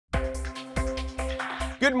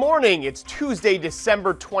Good morning, it's Tuesday,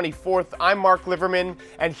 December 24th. I'm Mark Liverman,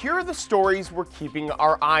 and here are the stories we're keeping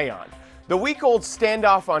our eye on. The week-old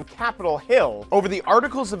standoff on Capitol Hill over the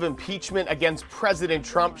articles of impeachment against President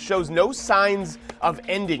Trump shows no signs of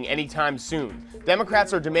ending anytime soon.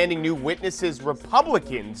 Democrats are demanding new witnesses.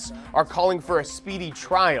 Republicans are calling for a speedy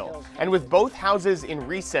trial. And with both houses in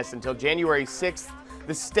recess until January 6th,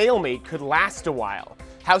 the stalemate could last a while.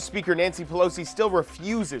 House Speaker Nancy Pelosi still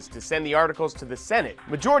refuses to send the articles to the Senate.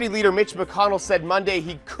 Majority Leader Mitch McConnell said Monday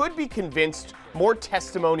he could be convinced more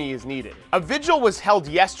testimony is needed. A vigil was held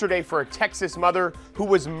yesterday for a Texas mother who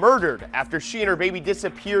was murdered after she and her baby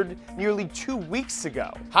disappeared nearly 2 weeks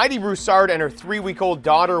ago. Heidi Broussard and her 3-week-old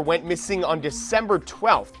daughter went missing on December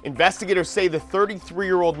 12th. Investigators say the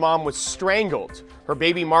 33-year-old mom was strangled. Her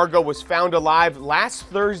baby Margot was found alive last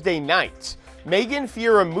Thursday night. Megan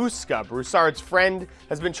Fieramusca, Broussard's friend,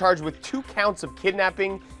 has been charged with 2 counts of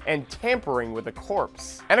kidnapping and tampering with a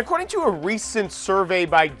corpse. And according to a recent survey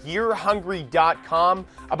by GearHungry.com,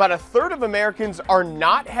 about a third of Americans are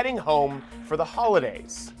not heading home for the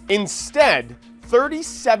holidays. Instead,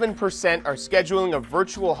 37% are scheduling a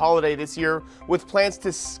virtual holiday this year with plans to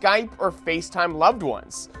Skype or FaceTime loved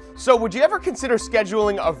ones. So would you ever consider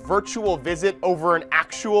scheduling a virtual visit over an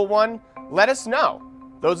actual one? Let us know.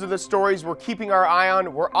 Those are the stories we're keeping our eye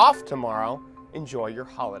on. We're off tomorrow. Enjoy your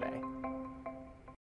holiday.